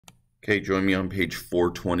Okay, join me on page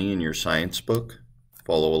 420 in your science book.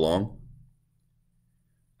 Follow along.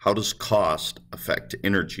 How does cost affect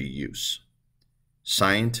energy use?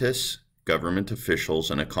 Scientists, government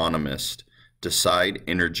officials, and economists decide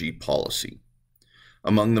energy policy.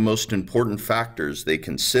 Among the most important factors they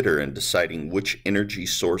consider in deciding which energy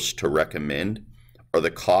source to recommend are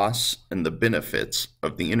the costs and the benefits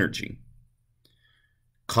of the energy.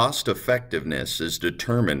 Cost effectiveness is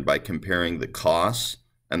determined by comparing the costs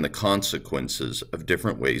and the consequences of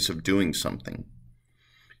different ways of doing something.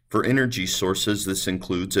 For energy sources, this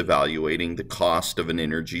includes evaluating the cost of an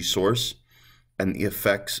energy source and the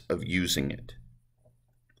effects of using it.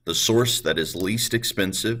 The source that is least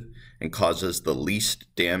expensive and causes the least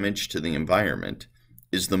damage to the environment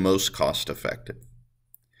is the most cost-effective.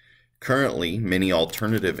 Currently, many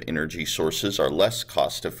alternative energy sources are less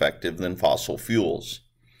cost-effective than fossil fuels.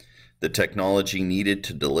 The technology needed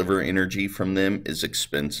to deliver energy from them is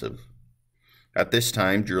expensive. At this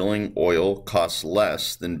time, drilling oil costs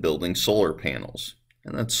less than building solar panels,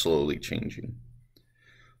 and that's slowly changing.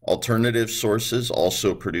 Alternative sources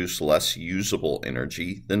also produce less usable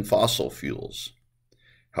energy than fossil fuels.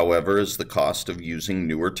 However, as the cost of using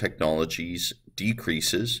newer technologies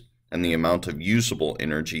decreases and the amount of usable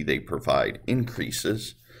energy they provide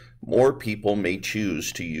increases, more people may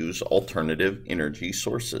choose to use alternative energy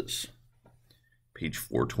sources. Page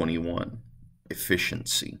 421,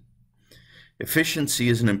 efficiency. Efficiency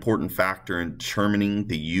is an important factor in determining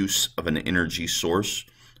the use of an energy source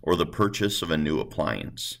or the purchase of a new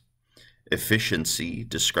appliance. Efficiency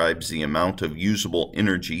describes the amount of usable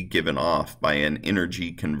energy given off by an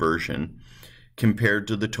energy conversion compared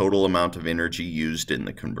to the total amount of energy used in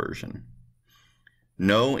the conversion.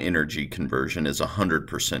 No energy conversion is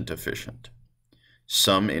 100% efficient.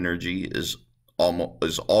 Some energy is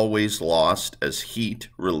always lost as heat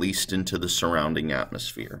released into the surrounding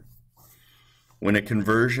atmosphere. When a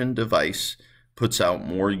conversion device puts out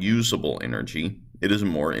more usable energy, it is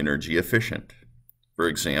more energy efficient. For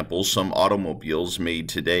example, some automobiles made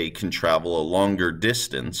today can travel a longer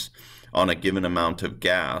distance on a given amount of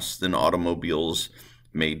gas than automobiles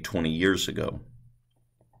made 20 years ago.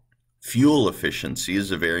 Fuel efficiency is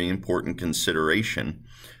a very important consideration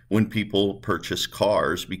when people purchase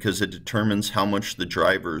cars because it determines how much the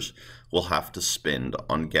drivers will have to spend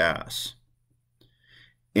on gas.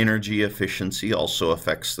 Energy efficiency also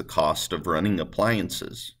affects the cost of running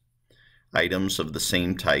appliances. Items of the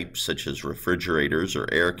same type, such as refrigerators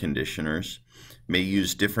or air conditioners, may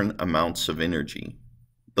use different amounts of energy.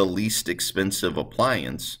 The least expensive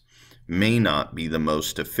appliance may not be the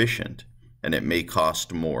most efficient, and it may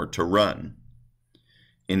cost more to run.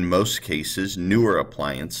 In most cases, newer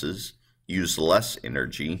appliances use less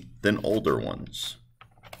energy than older ones.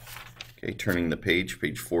 Okay, turning the page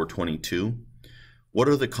 422. What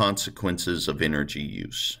are the consequences of energy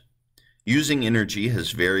use? Using energy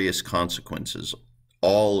has various consequences,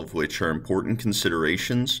 all of which are important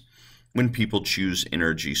considerations when people choose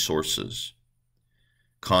energy sources.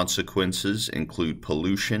 Consequences include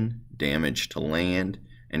pollution, damage to land,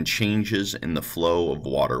 and changes in the flow of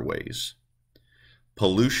waterways.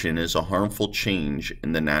 Pollution is a harmful change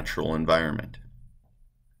in the natural environment.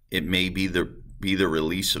 It may be the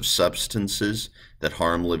release of substances that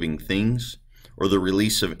harm living things, or the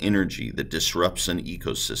release of energy that disrupts an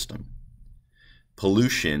ecosystem.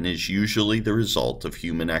 Pollution is usually the result of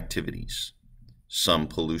human activities. Some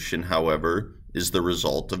pollution, however, is the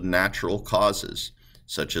result of natural causes,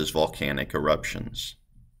 such as volcanic eruptions.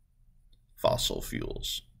 Fossil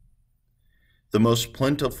fuels. The most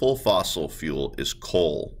plentiful fossil fuel is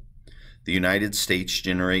coal. The United States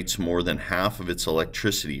generates more than half of its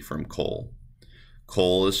electricity from coal.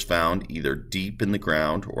 Coal is found either deep in the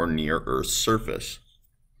ground or near Earth's surface.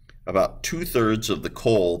 About 2/3 of the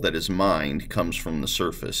coal that is mined comes from the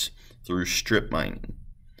surface through strip mining.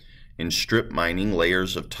 In strip mining,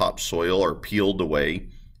 layers of topsoil are peeled away,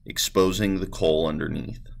 exposing the coal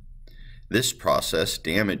underneath. This process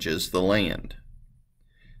damages the land.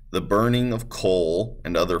 The burning of coal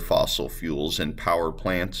and other fossil fuels in power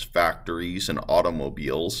plants, factories, and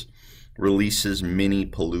automobiles releases many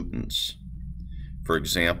pollutants. For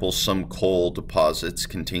example, some coal deposits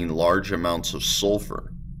contain large amounts of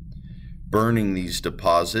sulfur. Burning these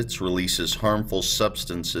deposits releases harmful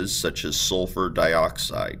substances such as sulfur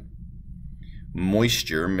dioxide.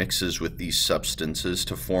 Moisture mixes with these substances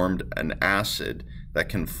to form an acid that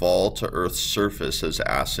can fall to Earth's surface as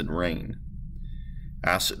acid rain.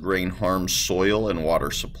 Acid rain harms soil and water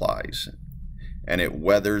supplies, and it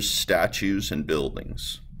weathers statues and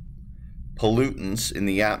buildings. Pollutants in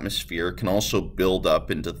the atmosphere can also build up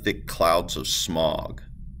into thick clouds of smog.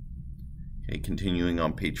 Okay, continuing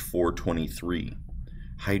on page 423,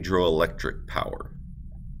 hydroelectric power.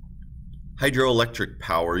 Hydroelectric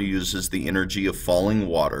power uses the energy of falling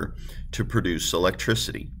water to produce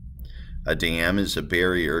electricity. A dam is a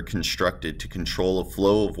barrier constructed to control a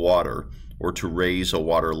flow of water or to raise a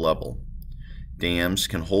water level. Dams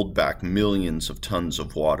can hold back millions of tons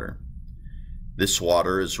of water. This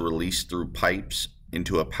water is released through pipes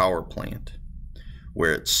into a power plant,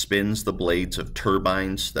 where it spins the blades of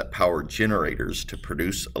turbines that power generators to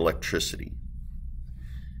produce electricity.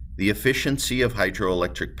 The efficiency of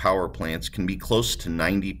hydroelectric power plants can be close to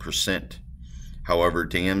 90%. However,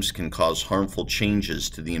 dams can cause harmful changes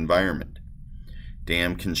to the environment.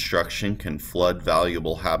 Dam construction can flood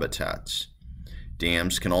valuable habitats.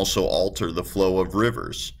 Dams can also alter the flow of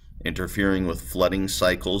rivers, interfering with flooding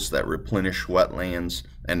cycles that replenish wetlands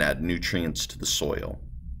and add nutrients to the soil.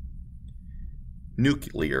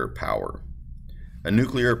 Nuclear power. A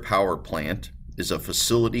nuclear power plant is a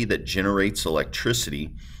facility that generates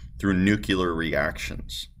electricity through nuclear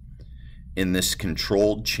reactions. In this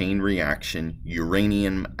controlled chain reaction,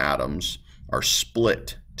 uranium atoms are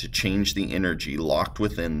split to change the energy locked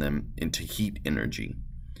within them into heat energy.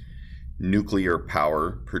 Nuclear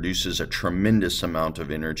power produces a tremendous amount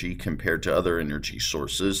of energy compared to other energy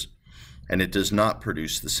sources, and it does not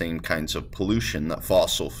produce the same kinds of pollution that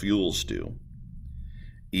fossil fuels do.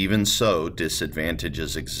 Even so,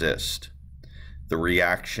 disadvantages exist. The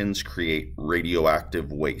reactions create radioactive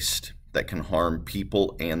waste that can harm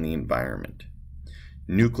people and the environment.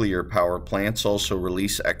 Nuclear power plants also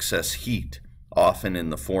release excess heat, often in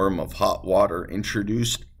the form of hot water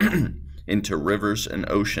introduced into rivers and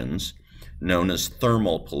oceans, known as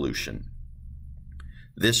thermal pollution.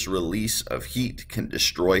 This release of heat can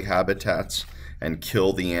destroy habitats and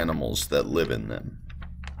kill the animals that live in them.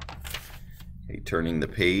 Okay, turning the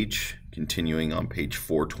page, continuing on page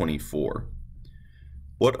 424.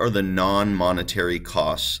 What are the non-monetary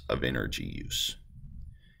costs of energy use?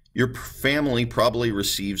 Your family probably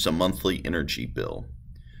receives a monthly energy bill.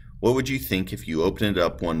 What would you think if you opened it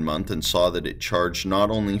up one month and saw that it charged not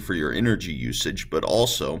only for your energy usage, but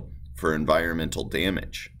also for environmental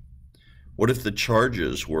damage? What if the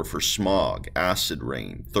charges were for smog, acid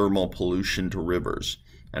rain, thermal pollution to rivers,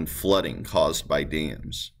 and flooding caused by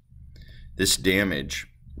dams? This damage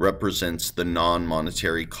represents the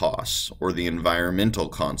non-monetary costs or the environmental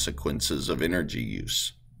consequences of energy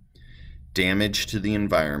use. Damage to the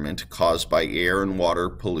environment caused by air and water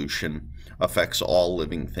pollution affects all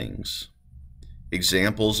living things.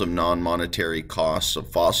 Examples of non-monetary costs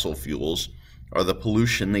of fossil fuels are the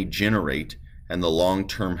pollution they generate and the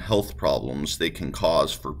long-term health problems they can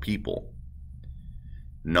cause for people.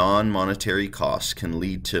 Non-monetary costs can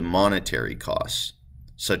lead to monetary costs,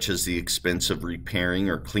 such as the expense of repairing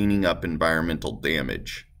or cleaning up environmental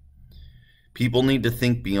damage. People need to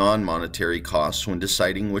think beyond monetary costs when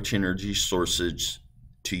deciding which energy sources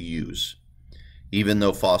to use. Even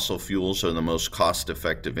though fossil fuels are the most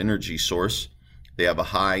cost-effective energy source, they have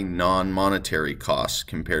a high non-monetary cost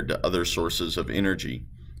compared to other sources of energy,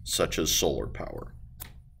 such as solar power.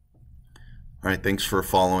 All right, thanks for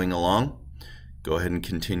following along. Go ahead and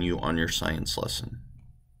continue on your science lesson.